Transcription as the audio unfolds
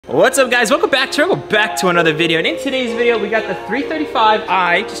What's up, guys? Welcome back to another video. And in today's video, we got the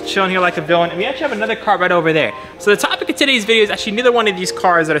 335i just chilling here like a villain, and we actually have another car right over there. So the topic of today's video is actually neither one of these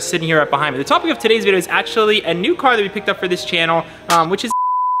cars that are sitting here right behind me. The topic of today's video is actually a new car that we picked up for this channel, which is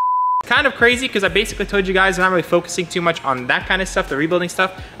kind of crazy because I basically told you guys I'm not really focusing too much on that kind of stuff, the rebuilding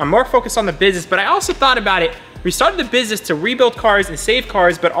stuff. I'm more focused on the business, but I also thought about it. We started the business to rebuild cars and save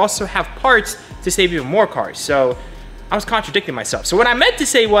cars, but also have parts to save even more cars. So I was contradicting myself. So what I meant to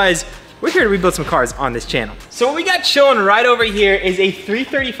say was, we're here to rebuild some cars on this channel. So what we got showing right over here is a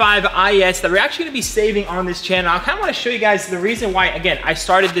 335 IS that we're actually gonna be saving on this channel. I kind of want to show you guys the reason why, again, I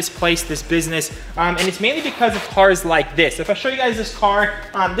started this business, and it's mainly because of cars like this. If I show you guys this car,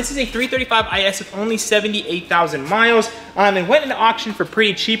 this is a 335 IS with only 78,000 miles. It went into auction for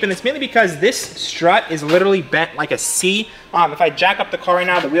pretty cheap, and it's mainly because this strut is literally bent like a C. If I jack up the car right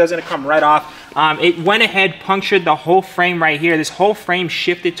now, the wheel's gonna come right off. It went ahead, punctured the whole frame right here. This whole frame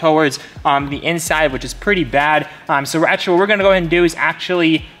shifted towards the inside, which is pretty bad. So what we're gonna go ahead and do is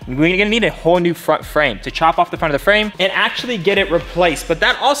we're gonna need a whole new front frame to chop off the front of the frame and actually get it replaced. But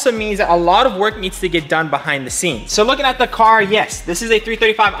that also means that a lot of work needs to get done behind the scenes. So looking at the car, yes, this is a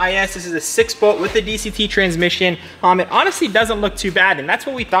 335 IS. This is a 6-bolt with a DCT transmission. It honestly doesn't look too bad, and that's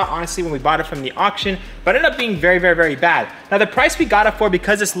what we thought, honestly, when we bought it from the auction, but it ended up being very, very, very bad. Now, the price we got it for,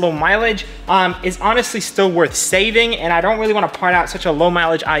 because it's low mileage, is honestly still worth saving, and I don't really want to part out such a low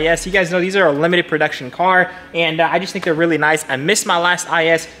mileage IS. You guys know these are a limited production car, and I just think they're really nice. I missed my last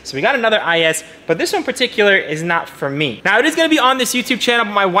IS, so we got another IS, but this one in particular is not for me. Now, it is going to be on this YouTube channel,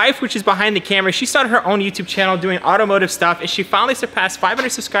 but my wife, which is behind the camera, she started her own YouTube channel doing automotive stuff, and she finally surpassed 500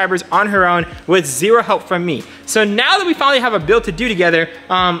 subscribers on her own with zero help from me. So now that we finally have a build to do together,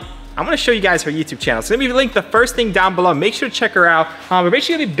 I'm gonna show you guys her YouTube channel. So let me link the first thing down below. Make sure to check her out. We're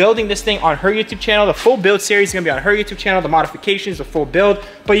basically gonna be building this thing on her YouTube channel. The full build series is gonna be on her YouTube channel, the modifications, the full build.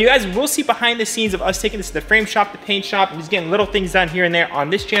 But you guys will see behind the scenes of us taking this to the frame shop, the paint shop, and just getting little things done here and there on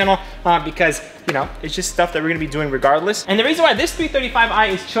this channel because, you know, it's just stuff that we're gonna be doing regardless. And the reason why this 335i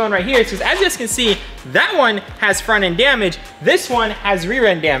is chilling right here is because, as you guys can see, that one has front end damage, this one has rear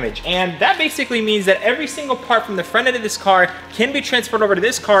end damage. And that basically means that every single part from the front end of this car can be transferred over to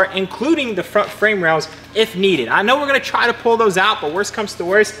this car, including the front frame rails if needed. I know we're gonna try to pull those out, but worst comes to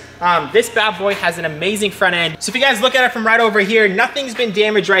worst, this bad boy has an amazing front end. So if you guys look at it from right over here, nothing's been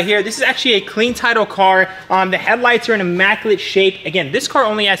damaged right here. This is actually a clean title car. The headlights are in immaculate shape. Again, this car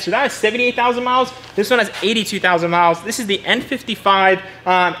only has, so that has 78,000 miles. This one has 82,000 miles. This is the N55,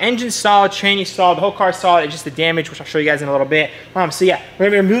 engine solid, training solid, the whole car solid. It's just the damage, which I'll show you guys in a little bit. So yeah, we're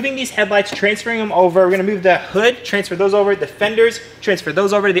gonna be removing these headlights, transferring them over. We're gonna move the hood, transfer those over, the fenders, transfer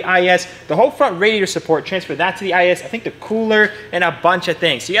those over to the IS, the whole front radiator support, transfer that to the IS, I think the cooler, and a bunch of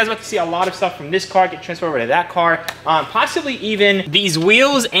things. So you guys are about to see a lot of stuff from this car get transferred over to that car, possibly even these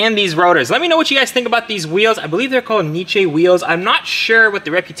wheels and these rotors. Let me know what you guys think about these wheels. I believe they're called Nietzsche wheels. I'm not sure what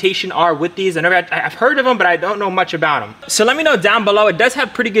the reputation are with these. I've heard of them, but I don't know much about them. So let me know down below. It does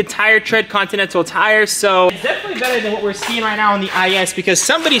have pretty good tire tread, Continental tires, so it's definitely better than what we're seeing right now on the IS, because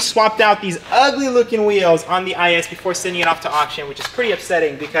somebody swapped out these ugly looking wheels on the IS before sending it off to auction, which is pretty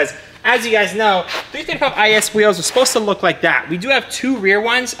upsetting because, as you guys know, 335 IS wheels are supposed to look like that. We do have two rear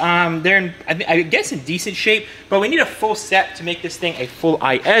ones. They're in, I guess, in decent shape, but we need a full set to make this thing a full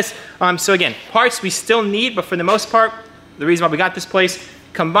IS. So again, parts we still need, but for the most part, the reason why we got this place,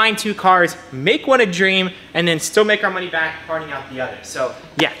 combine two cars, make one a dream, and then still make our money back parting out the other. So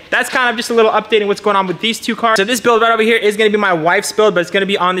yeah, that's kind of just a little update on what's going on with these two cars. So this build right over here is gonna be my wife's build, but it's gonna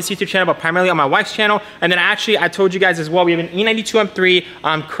be on this YouTube channel, but primarily on my wife's channel. And then actually, I told you guys as well, we have an E92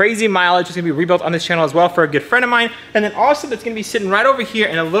 M3, crazy mileage. It's gonna be rebuilt on this channel as well for a good friend of mine. And then also that's gonna be sitting right over here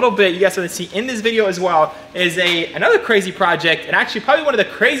in a little bit, you guys are gonna see in this video as well, is another crazy project, and actually probably one of the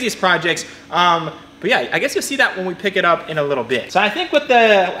craziest projects. But yeah, I guess you'll see that when we pick it up in a little bit. So I think what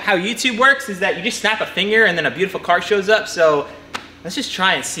how YouTube works is that you just snap a finger and then a beautiful car shows up. So let's just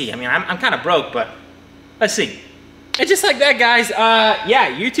try and see. I mean, I'm kind of broke, but let's see. It's just like that, guys.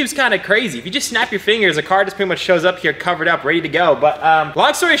 Yeah, YouTube's kind of crazy. If you just snap your fingers, a car just pretty much shows up here covered up, ready to go. But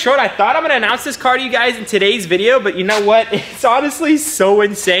long story short, I thought I'm gonna announce this car to you guys in today's video, but you know what? It's honestly so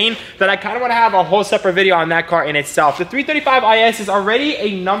insane that I kind of want to have a whole separate video on that car in itself. The 335 IS is already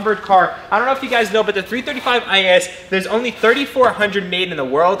a numbered car. I don't know if you guys know, but the 335 IS, there's only 3,400 made in the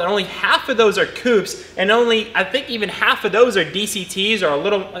world, and only half of those are coupes, and only, I think even half of those are DCTs, or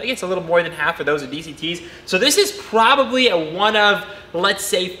I think it's a little more than half of those are DCTs. So this is probably a one of let's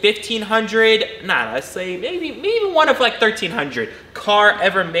say 1500, let's say maybe even one of like 1300 car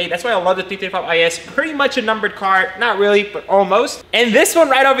ever made. That's why I love the 335 IS. Pretty much a numbered car, not really, but almost. And this one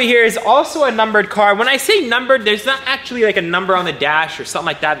right over here is also a numbered car. When I say numbered, there's not actually like a number on the dash or something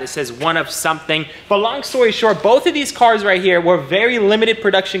like that that says one of something. But long story short, both of these cars right here were very limited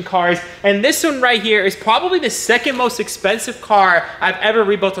production cars. And this one right here is probably the second most expensive car I've ever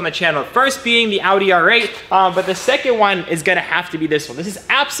rebuilt on the channel. First being the Audi R8, but the second one is gonna have to be this one. This is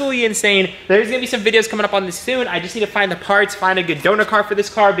absolutely insane. There's gonna be some videos coming up on this soon. I just need to find the parts, find a good donor car for this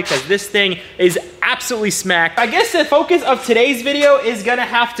car because this thing is absolutely smacked. I guess the focus of today's video is gonna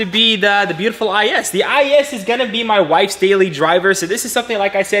have to be the beautiful IS. The IS is gonna be my wife's daily driver, so this is something,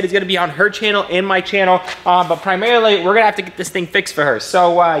 like I said, is gonna be on her channel and my channel, but primarily we're gonna have to get this thing fixed for her.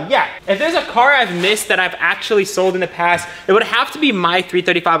 So yeah, if there's a car I've missed that I've actually sold in the past, it would have to be my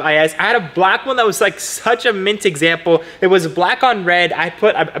 335 IS. I had a black one that was like such a mint example. It was black on red. I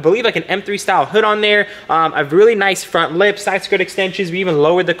put, I believe, like an M3 style hood on there, a really nice front lip, side skirt extensions. We even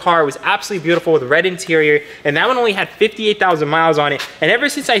lowered the car. It was absolutely beautiful with red interior, and that one only had 58,000 miles on it. And ever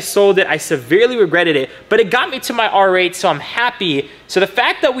since I sold it, I severely regretted it, but it got me to my R8, so I'm happy. So the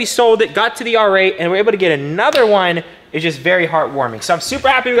fact that we sold it, got to the R8, and we're able to get another one is just very heartwarming. So I'm super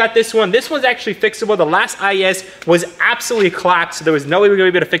happy we got this one. This one's actually fixable. The last IS was absolutely clapped, so there was no way we were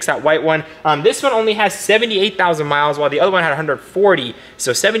gonna be able to fix that white one. This one only has 78,000 miles, while the other one had 140,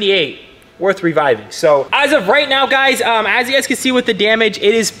 so 78. Worth reviving. So as of right now, guys, as you guys can see with the damage,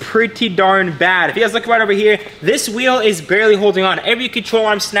 it is pretty darn bad. If you guys look right over here, this wheel is barely holding on. Every control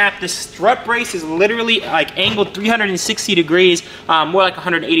arm snapped. The strut brace is literally like angled 360 degrees, more like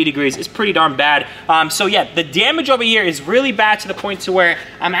 180 degrees. It's pretty darn bad. So yeah, the damage over here is really bad to the point to where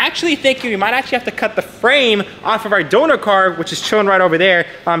I'm actually thinking we might actually have to cut the frame off of our donor car, which is chilling right over there.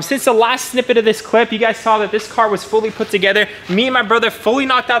 Since the last snippet of this clip, you guys saw that this car was fully put together. Me and my brother fully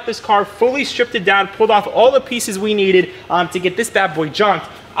knocked out this car, fully stripped it down, pulled off all the pieces we needed to get this bad boy junked.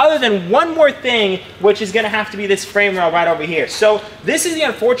 Other than one more thing, which is gonna have to be this frame rail right over here. So this is the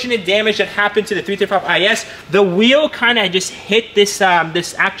unfortunate damage that happened to the 335 IS. The wheel kind of just hit this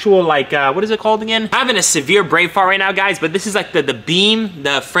this actual, like, what is it called again? I'm having a severe brain fart right now, guys, but this is like the beam,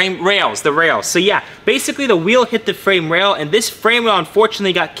 the frame rails, the rails. So yeah, basically the wheel hit the frame rail, and this frame rail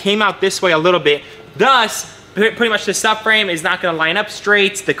unfortunately came out this way a little bit. Thus, pretty much the subframe is not gonna line up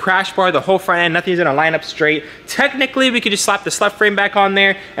straight. The crash bar, the whole front end, nothing's gonna line up straight. Technically, we could just slap the slut frame back on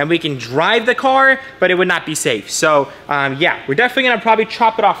there and we can drive the car, but it would not be safe. So yeah, we're definitely gonna probably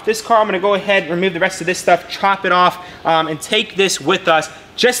chop it off this car. I'm gonna go ahead, remove the rest of this stuff, chop it off, and take this with us,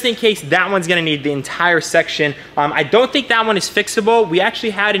 just in case that one's gonna need the entire section. I don't think that one is fixable. We actually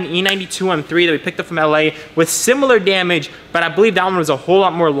had an E92 M3 that we picked up from LA with similar damage, but I believe that one was a whole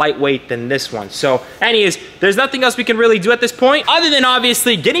lot more lightweight than this one. So anyways, there's nothing else we can really do at this point, other than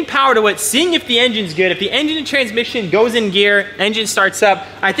obviously getting power to it, seeing if the engine's good. If the engine and transmission goes in gear, engine starts up,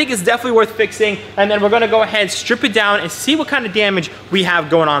 I think it's definitely worth fixing, and then we're gonna go ahead, strip it down, and see what kind of damage we have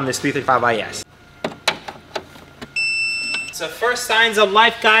going on this 335 IS. So first signs of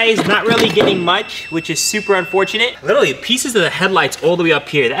life, guys, not really getting much, which is super unfortunate. Literally pieces of the headlights all the way up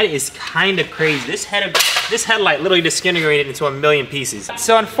here. That is kind of crazy. This headlight literally disintegrated into a million pieces.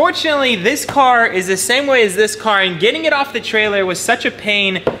 So unfortunately, this car is the same way as this car, and getting it off the trailer was such a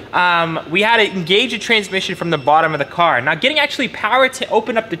pain. We had to engage a transmission from the bottom of the car. Now getting actually power to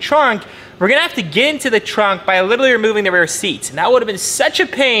open up the trunk, we're gonna have to get into the trunk by literally removing the rear seats. And that would have been such a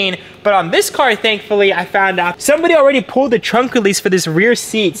pain, but on this car, thankfully, I found out somebody already pulled the trunk release for this rear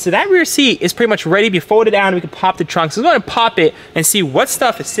seat. So that rear seat is pretty much ready to be folded down. We can pop the trunk. So we're gonna pop it and see what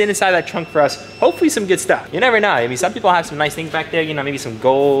stuff is sitting inside that trunk for us. Hopefully some good stuff. You never know. I mean, some people have some nice things back there, you know, maybe some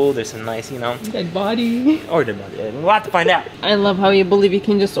gold or some nice, you know. Dead body. Or dead body. We'll have to find out. I love how you believe you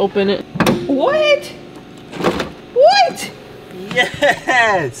can just open it. What? What?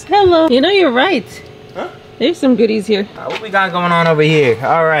 Yes! Hello. You know, you're right. Huh? There's some goodies here. What we got going on over here?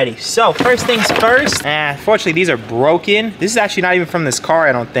 Alrighty, so first things first. Unfortunately, these are broken. This is actually not even from this car,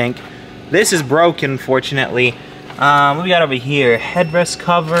 I don't think. This is broken, unfortunately. What we got over here? Headrest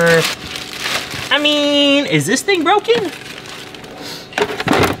cover. I mean, is this thing broken?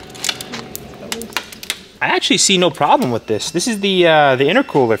 I actually see no problem with this. This is the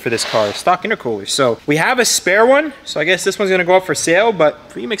intercooler for this car, stock intercooler. So we have a spare one. So I guess this one's gonna go up for sale, but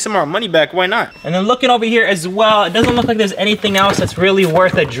if we make some of our money back, why not? And then looking over here as well, it doesn't look like there's anything else that's really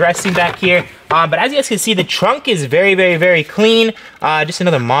worth addressing back here. But as you guys can see, the trunk is very, very, very clean. Just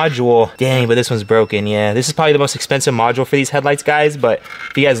another module. Dang, but this one's broken, yeah. This is probably the most expensive module for these headlights, guys, but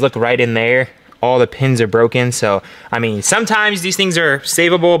if you guys look right in there, all the pins are broken. So, I mean, sometimes these things are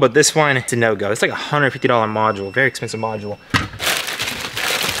savable, but this one, it's a no-go. It's like a $150 module, very expensive module.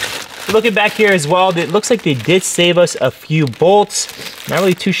 looking back here as well, it looks like they did save us a few bolts. Not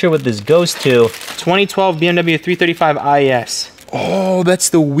really too sure what this goes to. 2012 BMW 335 IS. Oh, that's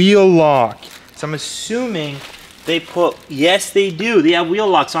the wheel lock. So I'm assuming they put, yes they do, they have wheel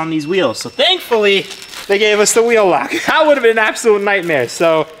locks on these wheels. So thankfully, they gave us the wheel lock. That would have been an absolute nightmare.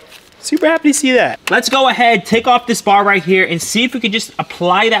 So super happy to see that. Let's go ahead, take off this bar right here and see if we could just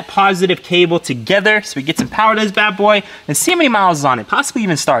apply that positive cable together so we get some power to this bad boy and see how many miles is on it, possibly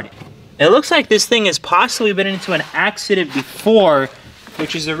even start it. It looks like this thing has possibly been into an accident before,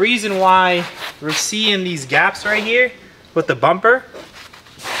 which is the reason why we're seeing these gaps right here with the bumper.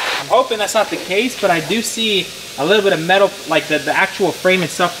 I'm hoping that's not the case, but I do see a little bit of metal, like the actual frame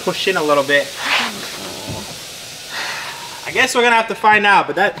itself pushed in a little bit. I guess we're gonna have to find out,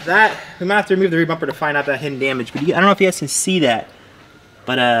 but that we might have to remove the rear bumper to find out that hidden damage. But I don't know if you guys can see that,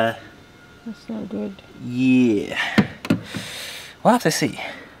 but that's not good. Yeah, we'll have to see.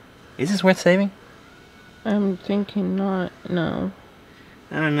 Is this worth saving? I'm thinking not. No.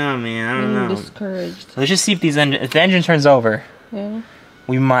 I don't know, man. I don't know. I'm discouraged. Let's just see if if the engine turns over. Yeah.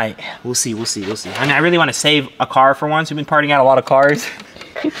 We might. We'll see. We'll see. We'll see. I mean, I really want to save a car for once. We've been parting out a lot of cars.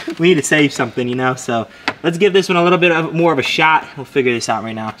 We need to save something, you know. So let's give this one a little bit more of a shot. We'll figure this out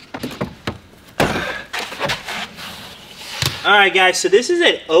right now. All right, guys. So this is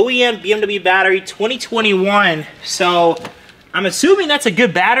an OEM BMW battery, 2021. So I'm assuming that's a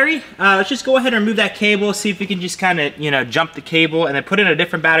good battery. Let's just go ahead and remove that cable. See if we can just kind of, you know, jump the cable and then put in a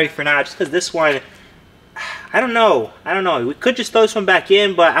different battery for now. Just because this one, I don't know. We could just throw this one back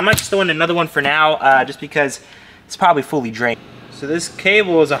in, but I might just throw in another one for now, just because it's probably fully drained. So this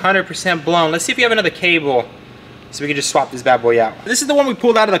cable is 100% blown. Let's see if we have another cable so we can just swap this bad boy out. This is the one we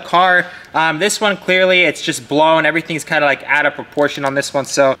pulled out of the car. This one, clearly, it's just blown. Everything's kind of like out of proportion on this one,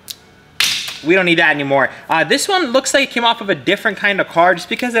 so we don't need that anymore. This one looks like it came off of a different kind of car just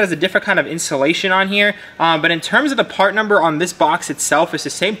because it has a different kind of insulation on here. But in terms of the part number on this box itself, it's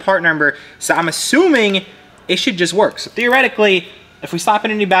the same part number, so I'm assuming it should just work. So theoretically, if we slap in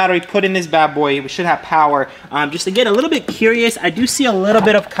a new battery, put in this bad boy, we should have power. Just to get a little bit curious, I do see a little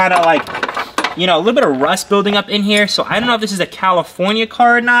bit of kind of like, you know, a little bit of rust building up in here. So I don't know if this is a California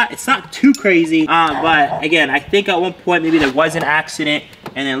car or not. It's not too crazy. But again, I think at one point maybe there was an accident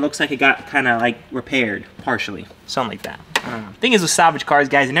and then it looks like it got kind of like repaired partially. Something like that. I don't know. Thing is with salvage cars,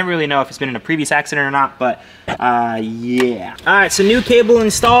 guys, you never really know if it's been in a previous accident or not, but yeah. All right, so new cable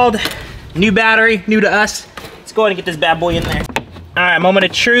installed, new battery, new to us. Let's go ahead and get this bad boy in there. All right, moment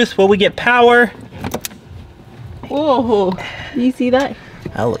of truth. Will we get power? Whoa, you see that?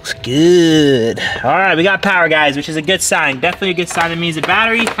 That looks good. All right, we got power, guys, which is a good sign. Definitely a good sign. That means the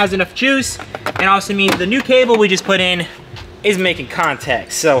battery has enough juice, and also means the new cable we just put in is making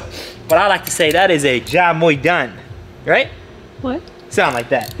contact. So, what I like to say, that is a job muy done, right? What? Sound like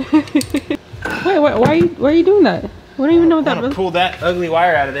that. Wait, why are you doing that? We don't even know what that is. I'm gonna pull that ugly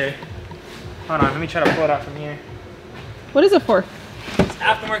wire out of there. Hold on, let me try to pull it out from here. What is it for? It's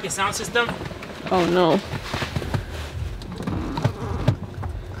aftermarket sound system. Oh no.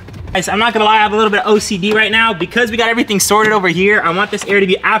 Guys, I'm not gonna lie, I have a little bit of OCD right now. Because we got everything sorted over here, I want this air to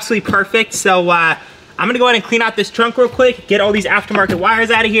be absolutely perfect. So I'm gonna go ahead and clean out this trunk real quick, get all these aftermarket wires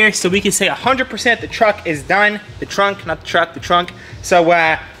out of here so we can say 100% the truck is done. The trunk, not the truck, the trunk. So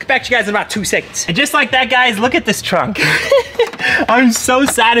get back to you guys in about 2 seconds. And just like that, guys, look at this trunk. I'm so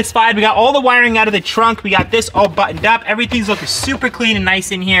satisfied. We got all the wiring out of the trunk. We got this all buttoned up. Everything's looking super clean and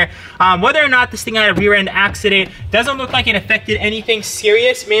nice in here. Whether or not this thing had a rear end accident, doesn't look like it affected anything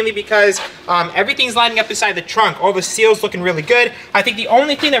serious, mainly because everything's lining up inside the trunk. All the seals looking really good. I think the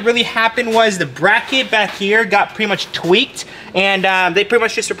only thing that really happened was the bracket back here got pretty much tweaked, and they pretty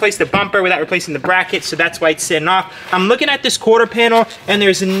much just replaced the bumper without replacing the bracket, so that's why it's sitting off. I'm looking at this quarter panel, and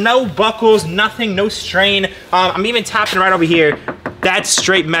there's no buckles, nothing, no strain. I'm even tapping right over here. That's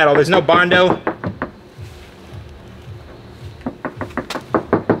straight metal. There's no Bondo.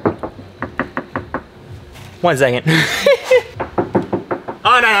 One second.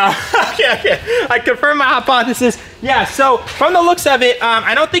 Oh, no. Okay. I confirmed my hypothesis. Yeah, so from the looks of it,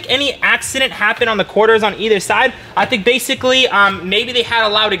 I don't think any accident happened on the quarters on either side. I think basically maybe they had a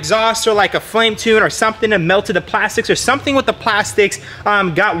loud exhaust or like a flame tune or something that melted the plastics, or something with the plastics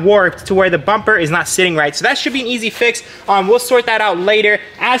got warped to where the bumper is not sitting right. So that should be an easy fix. We'll sort that out later.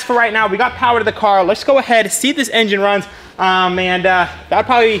 As for right now, we got power to the car. Let's go ahead, see if this engine runs. That's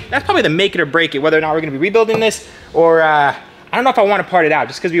probably the make it or break it, whether or not we're gonna be rebuilding this, or I don't know if I want to part it out,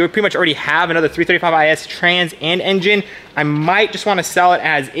 just because we would pretty much already have another 335 IS trans and engine. I might just want to sell it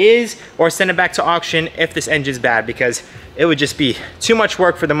as is, or send it back to auction if this engine's bad, because it would just be too much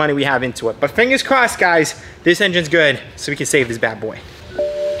work for the money we have into it. But fingers crossed, guys, this engine's good, so we can save this bad boy.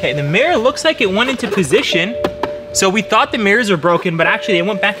 Okay, the mirror looks like it went into position. So we thought the mirrors were broken, but actually they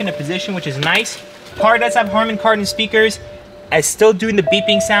went back into position, which is nice. Car does have Harman Kardon speakers. It's still doing the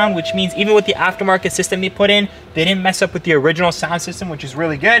beeping sound, which means even with the aftermarket system they put in, they didn't mess up with the original sound system, which is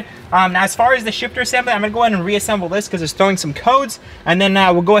really good. Now, as far as the shifter assembly, I'm gonna go ahead and reassemble this because it's throwing some codes, and then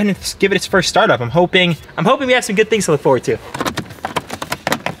we'll go ahead and give it its first startup. I'm hoping we have some good things to look forward to.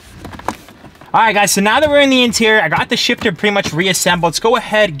 All right, guys, so now that we're in the interior, I got the shifter pretty much reassembled. Let's go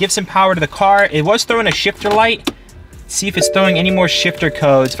ahead, give some power to the car. It was throwing a shifter light. See if it's throwing any more shifter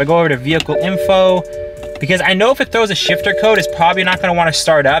codes. If I go over to vehicle info, because I know if it throws a shifter code, it's probably not gonna wanna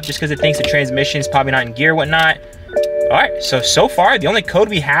start up just because it thinks the transmission is probably not in gear, whatnot. All right, so far, the only code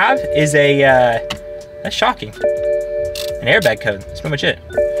we have is that's shocking, an airbag code. That's pretty much it.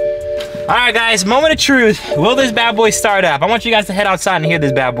 All right, guys, moment of truth. Will this bad boy start up? I want you guys to head outside and hear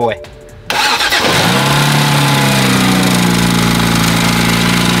this bad boy.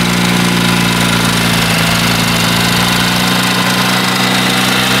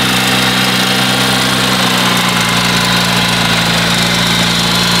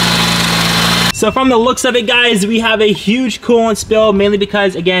 So from the looks of it, guys, we have a huge coolant spill, mainly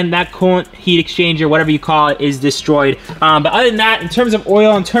because, again, that coolant heat exchanger, whatever you call it, is destroyed. But other than that, in terms of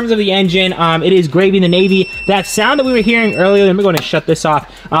oil, in terms of the engine, it is gravy in the Navy. That sound that we were hearing earlier, let me go ahead and shut this off,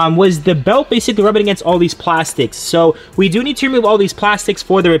 was the belt basically rubbing against all these plastics. So we do need to remove all these plastics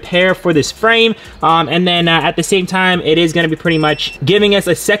for the repair for this frame. And then at the same time, it is going to be pretty much giving us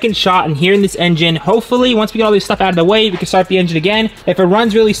a second shot in hearing this engine. Hopefully, once we get all this stuff out of the way, we can start the engine again. If it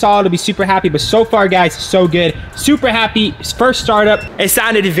runs really solid, I'll be super happy. But so far, guys, so good. Super happy. First startup. It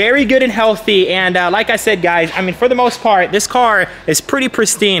sounded very good and healthy. And like I said, guys, I mean, for the most part, this car is pretty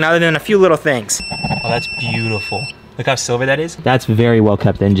pristine other than a few little things. Oh, that's beautiful. Look how silver that is. That's a very well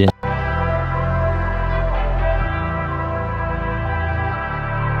kept engine.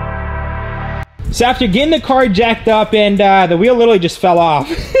 So after getting the car jacked up and the wheel literally just fell off.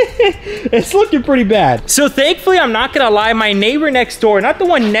 It's looking pretty bad. So thankfully, I'm not gonna lie, my neighbor next door, not the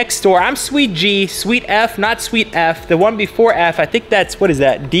one next door, I'm Sweet G, Sweet F, not Sweet F, the one before F, I think that's, what is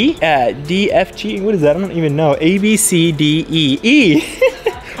that, D? D, F, G, what is that? I don't even know. A, B, C, D, E, E.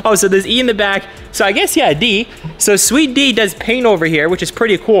 Oh, so there's E in the back. So I guess, yeah, D. So Sweet D does paint over here, which is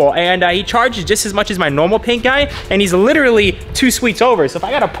pretty cool. And he charges just as much as my normal paint guy, and he's literally 2 suites over. So if I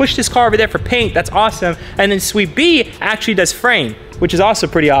gotta push this car over there for paint, that's awesome. And then Sweet B actually does frame, which is also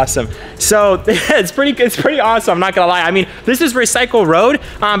pretty awesome. So it's pretty awesome, I'm not gonna lie. I mean, this is Recycle Road,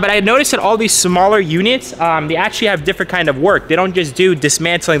 but I noticed that all these smaller units, they actually have different kind of work. They don't just do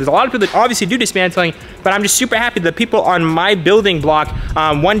dismantling. There's a lot of people that obviously do dismantling, but I'm just super happy that the people on my building block,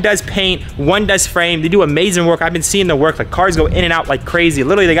 one does paint, one does frame. They do amazing work. I've been seeing the work, like cars go in and out like crazy.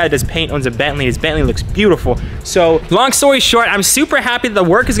 Literally, the guy that does paint owns a Bentley. His Bentley looks beautiful. So long story short, I'm super happy that the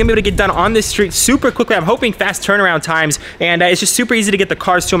work is gonna be able to get done on this street super quickly. I'm hoping fast turnaround times, and it's just super easy to get the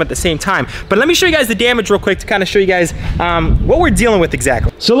cars to them at the same time. But let me show you guys the damage real quick to kind of show you guys what we're dealing with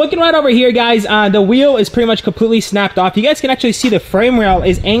exactly. So looking right over here, guys, the wheel is pretty much completely snapped off. You guys can actually see the frame rail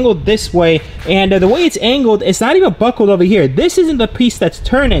is angled this way, and the way it's angled, it's not even buckled over here. This isn't the piece that's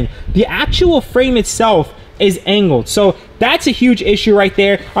turning. The actual frame itself is angled. So that's a huge issue right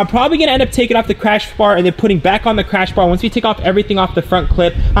there. I'm probably gonna end up taking off the crash bar and then putting back on the crash bar once we take off everything off the front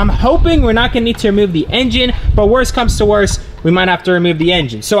clip. I'm hoping we're not gonna need to remove the engine, but worst comes to worst, we might have to remove the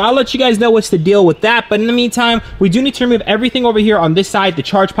engine. So I'll let you guys know what's the deal with that. But in the meantime, we do need to remove everything over here on this side, the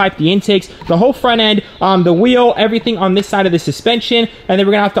charge pipe, the intakes, the whole front end, the wheel, everything on this side of the suspension. And then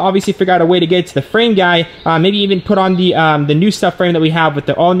we're gonna have to obviously figure out a way to get it to the frame guy, maybe even put on the new stuff frame that we have with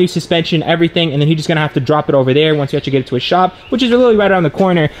the all new suspension, everything. And then he's just gonna have to drop it over there once we actually get it to a shop, which is really right around the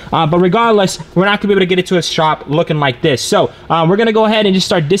corner. But regardless, we're not gonna be able to get it to a shop looking like this. So we're gonna go ahead and just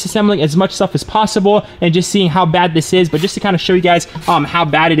start disassembling as much stuff as possible and just seeing how bad this is. But just to kind of show you guys how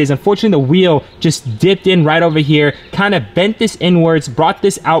bad it is, unfortunately the wheel just dipped in right over here, kind of bent this inwards, brought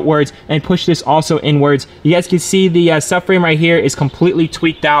this outwards, and pushed this also inwards. You guys can see the subframe right here is completely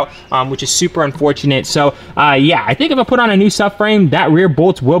tweaked out, which is super unfortunate. So yeah, I think if I put on a new subframe, that rear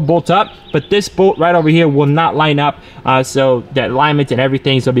bolt will bolt up, but this bolt right over here will not line up. So that alignment and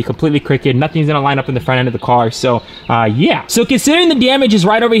everything is gonna be completely crooked. Nothing's gonna line up in the front end of the car. So yeah, so considering the damage is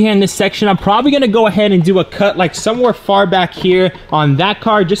right over here in this section, I'm probably gonna go ahead and do a cut like somewhere far back here on that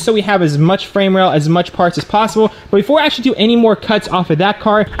car, just so we have as much frame rail, as much parts as possible. But before I actually do any more cuts off of that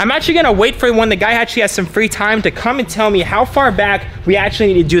car, I'm actually gonna wait for when the guy actually has some free time to come and tell me how far back we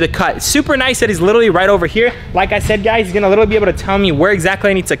actually need to do the cut. It's super nice that he's literally right over here. Like I said, guys, he's gonna literally be able to tell me where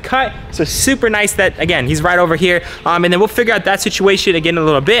exactly I need to cut. So super nice that, again, he's right over here. And then we'll figure out that situation again in a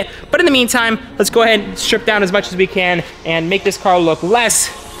little bit. But in the meantime, let's go ahead and strip down as much as we can and make this car look less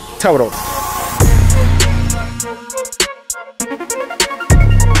totaled.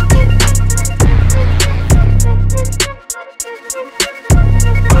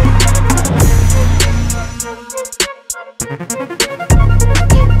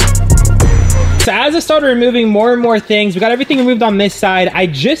 So as I started removing more and more things, we got everything removed on this side. I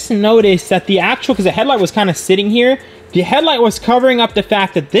just noticed that the actual, because the headlight was kind of sitting here, the headlight was covering up the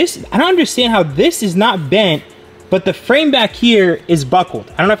fact that this, I don't understand how this is not bent, but the frame back here is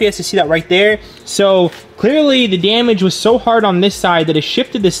buckled. I don't know if you guys can see that right there. So clearly the damage was so hard on this side that it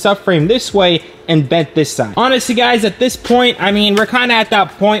shifted the subframe this way and bent this side. Honestly guys, at this point, I mean, we're kind of at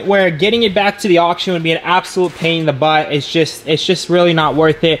that point where getting it back to the auction would be an absolute pain in the butt. It's just really not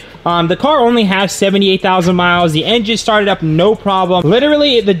worth it. The car only has 78,000 miles. The engine started up no problem.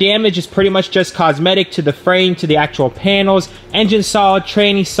 Literally the damage is pretty much just cosmetic to the frame, to the actual panels. Engine solid,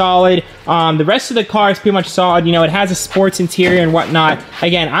 tranny solid. The rest of the car is pretty much solid. You know, it has a sports interior and whatnot.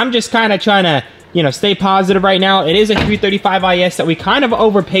 Again, I'm just kind of trying to, you know, stay positive right now. It is a 335 IS that we kind of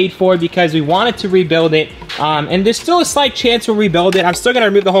overpaid for because we wanted to rebuild it. And there's still a slight chance we'll rebuild it. I'm still gonna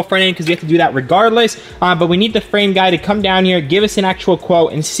remove the whole front end because we have to do that regardless. But we need the frame guy to come down here, give us an actual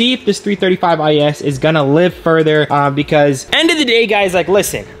quote, and see if this 335 IS is gonna live further. Because end of the day, guys, like,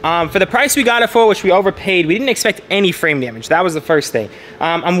 listen, for the price we got it for, which we overpaid, we didn't expect any frame damage. That was the first thing.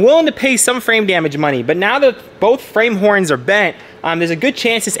 I'm willing to pay some frame damage money, but now that both frame horns are bent, there's a good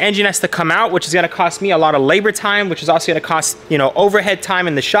chance this engine has to come out, which is going to cost me a lot of labor time, which is also going to cost, you know, overhead time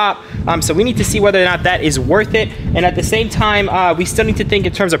in the shop. So we need to see whether or not that is worth it. And at the same time, we still need to think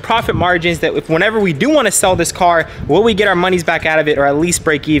in terms of profit margins, that if whenever we do want to sell this car, will we get our monies back out of it or at least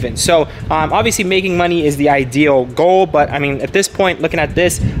break even? So obviously making money is the ideal goal, but I mean, at this point, looking at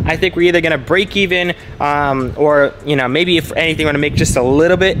this, I think we're either going to break even or, you know, maybe if anything, we're going to make just a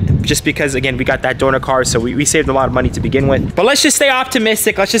little bit, just because, again, we got that donor car, so we saved a lot of money to begin with. But let's just stay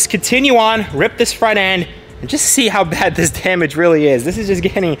optimistic. Let's just continue on, rip this front end, and just see how bad this damage really is. This is just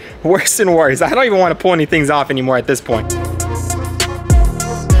getting worse and worse. I don't even want to pull any things off anymore at this point.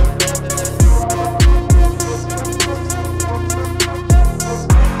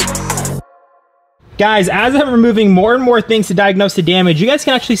 Guys, as I'm removing more and more things to diagnose the damage, you guys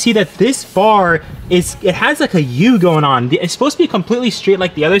can actually see that this bar it has like a U going on. It's supposed to be completely straight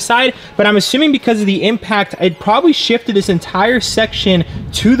like the other side, but I'm assuming because of the impact, it probably shifted this entire section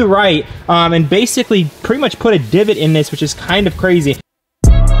to the right and basically pretty much put a divot in this, which is kind of crazy.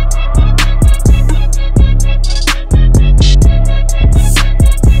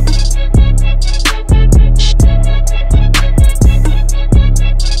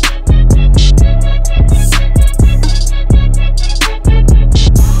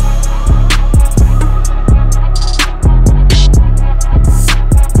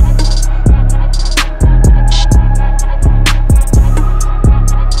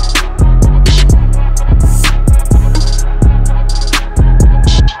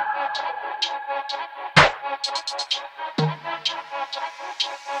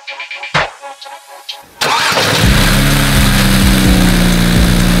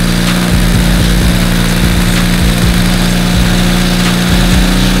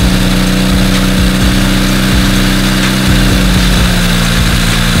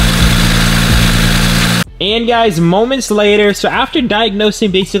 And guys, moments later, so after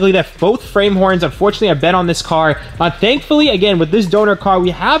diagnosing basically that both frame horns unfortunately are bent on this car, thankfully, again, with this donor car, we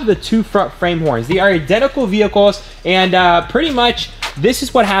have the two front frame horns. They are identical vehicles, and pretty much this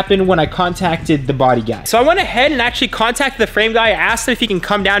is what happened when I contacted the body guy. So I went ahead and actually contacted the frame guy. I asked him if he can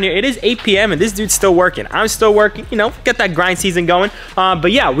come down here. It is 8 p.m. and this dude's still working. I'm still working, you know, get that grind season going.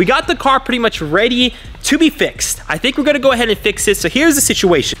 But yeah, we got the car pretty much ready to be fixed. I think we're gonna go ahead and fix it. So here's the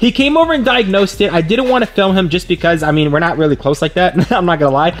situation. He came over and diagnosed it. I didn't want to film him just because, I mean, we're not really close like that. I'm not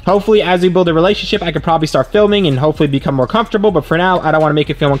gonna lie. Hopefully, as we build a relationship, I could probably start filming and hopefully become more comfortable. But for now, I don't want to make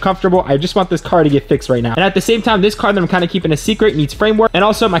it feel uncomfortable. I just want this car to get fixed right now. And at the same time, this car that I'm kind of keeping a secret needs framework. And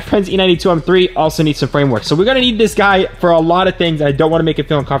also, my friend's E92 M3 also needs some framework. So we're gonna need this guy for a lot of things, and I don't want to make it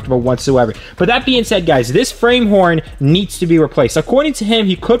feel uncomfortable whatsoever. But that being said, guys, this frame horn needs to be replaced. According to him,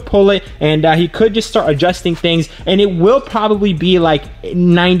 he could pull it, and he could just start adjusting things, and it will probably be like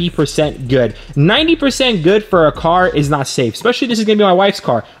 90% good. 90% good for a car is not safe, especially this is gonna be my wife's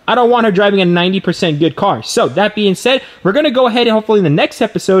car. I don't want her driving a 90% good car. So that being said, we're gonna go ahead and hopefully in the next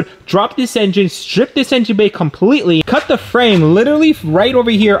episode, drop this engine, strip this engine bay completely, cut the frame literally right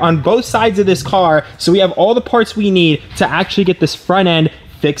over here on both sides of this car, so we have all the parts we need to actually get this front end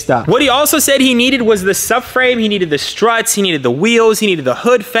fixed up. What he also said he needed was the subframe, he needed the struts, he needed the wheels, he needed the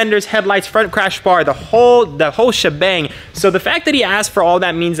hood, fenders, headlights, front crash bar, the whole shebang. So the fact that he asked for all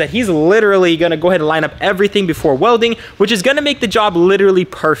that means that he's literally gonna go ahead and line up everything before welding, which is gonna make the job literally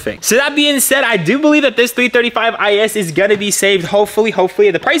perfect. So that being said, I do believe that this 335 IS is gonna be saved, hopefully.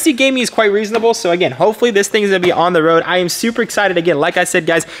 The price he gave me is quite reasonable, so again, hopefully this thing is gonna be on the road. I am super excited, again, like I said,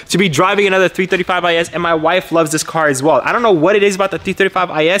 guys, to be driving another 335 IS, and my wife loves this car as well. I don't know what it is about the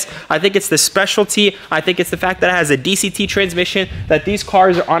 335 IS. I think it's the specialty. I think it's the fact that it has a DCT transmission, that these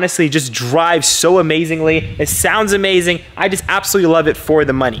cars are honestly just drive so amazingly. It sounds amazing. I just absolutely love it for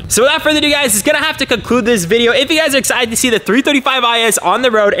the money. So without further ado, guys, it's gonna have to conclude this video. If you guys are excited to see the 335 IS on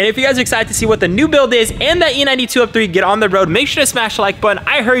the road, and if you guys are excited to see what the new build is and that E92 Up3 get on the road, make sure to smash the like button.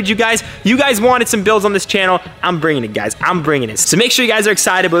 I heard you guys. You guys wanted some builds on this channel. I'm bringing it, guys. I'm bringing it. So make sure you guys are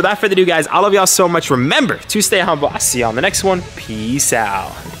excited. But without further ado, guys, I love y'all so much. Remember to stay humble. I'll see you on the next one. Peace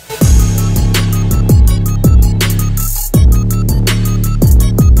out.